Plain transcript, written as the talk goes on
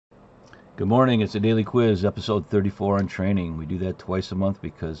Good morning. It's a daily quiz, episode 34 on training. We do that twice a month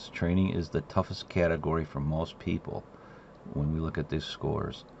because training is the toughest category for most people when we look at these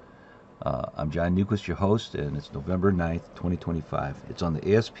scores. I'm John Newquist, your host, and it's November 9th, 2025. It's on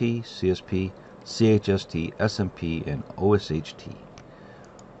the ASP, CSP, CHST, SMP, and OHST.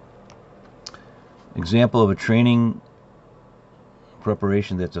 Example of a training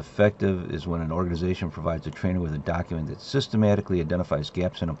preparation that's effective is when an organization provides a trainer with a document that systematically identifies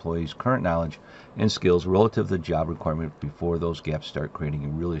gaps in employees' current knowledge and skills relative to the job requirement before those gaps start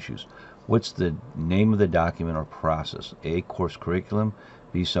creating real issues. What's the name of the document or process? A, course curriculum.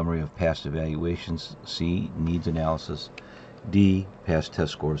 B, summary of past evaluations. C, needs analysis. D, past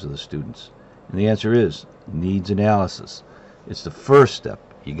test scores of the students. And the answer is needs analysis. It's the first step.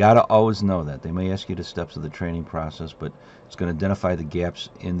 You got to always know that. They may ask you the steps of the training process, but it's going to identify the gaps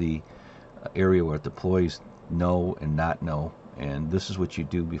in the area where the employees know and not know. And this is what you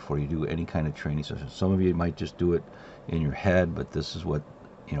do before you do any kind of training session. Some of you might just do it in your head, but this is what,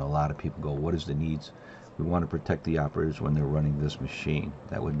 a lot of people go, what is the needs? We want to protect the operators when they're running this machine.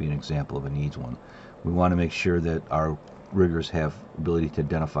 That would be an example of a needs one. We want to make sure that our riggers have ability to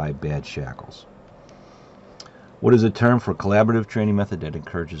identify bad shackles. What is a term for a collaborative training method that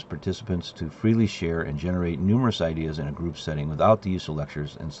encourages participants to freely share and generate numerous ideas in a group setting without the use of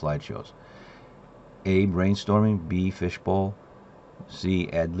lectures and slideshows? A, brainstorming. B, fishbowl. C,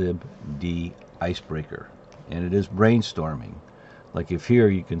 ad-lib. D, icebreaker. And it is brainstorming. Like if here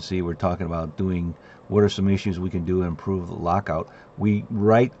you can see we're talking about doing what are some issues we can do to improve the lockout. We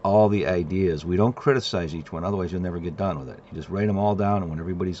write all the ideas. We don't criticize each one, otherwise you'll never get done with it. You just write them all down, and when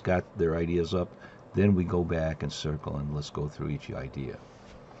everybody's got their ideas up, then we go back and circle and let's go through each idea.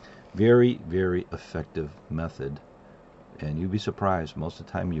 Very, very effective method. And you'd be surprised. Most of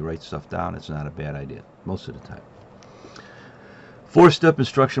the time you write stuff down, it's not a bad idea. Most of the time. 4-step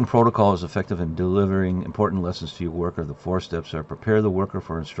instruction protocol is effective in delivering important lessons to your worker. The 4 steps are: prepare the worker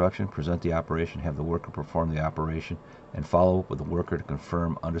for instruction, present the operation, have the worker perform the operation, and follow up with the worker to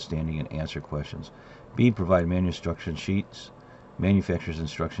confirm understanding and answer questions. B, provide manufacturer's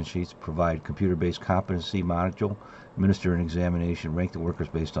instruction sheets, provide computer-based competency module, administer an examination, rank the workers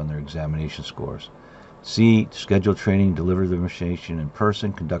based on their examination scores. C, schedule training, deliver the demonstration in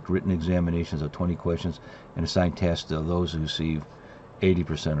person, conduct written examinations of 20 questions, and assign tasks to those who receive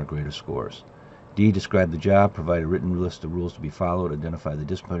 80% or greater scores. D, describe the job, provide a written list of rules to be followed, identify the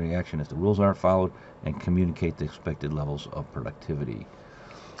disciplinary action if the rules aren't followed, and communicate the expected levels of productivity.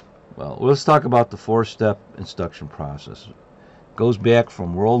 Well, let's talk about the 4-step instruction process. Goes back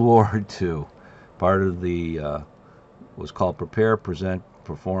from World War II. Part of the was called prepare, present,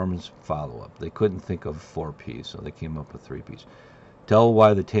 performance, follow-up. They couldn't think of 4 P's, so they came up with 3 P's. Tell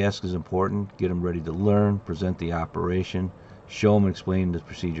why the task is important, get them ready to learn, present the operation, show them and explain the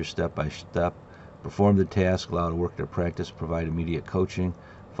procedure step by step, perform the task, allow the worker to practice, provide immediate coaching,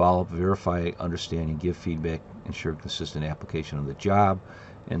 follow up, verify understanding, give feedback, ensure consistent application of the job.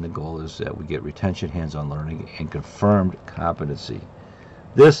 And the goal is that we get retention, hands-on learning, and confirmed competency.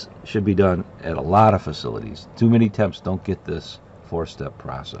 This should be done at a lot of facilities. Too many temps don't get this 4-step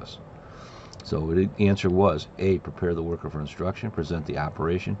process. So the answer was A, prepare the worker for instruction, present the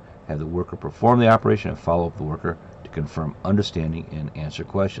operation, have the worker perform the operation, and follow up the worker to confirm understanding and answer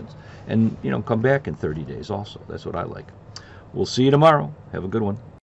questions. And, come back in 30 days also. That's what I like. We'll see you tomorrow. Have a good one.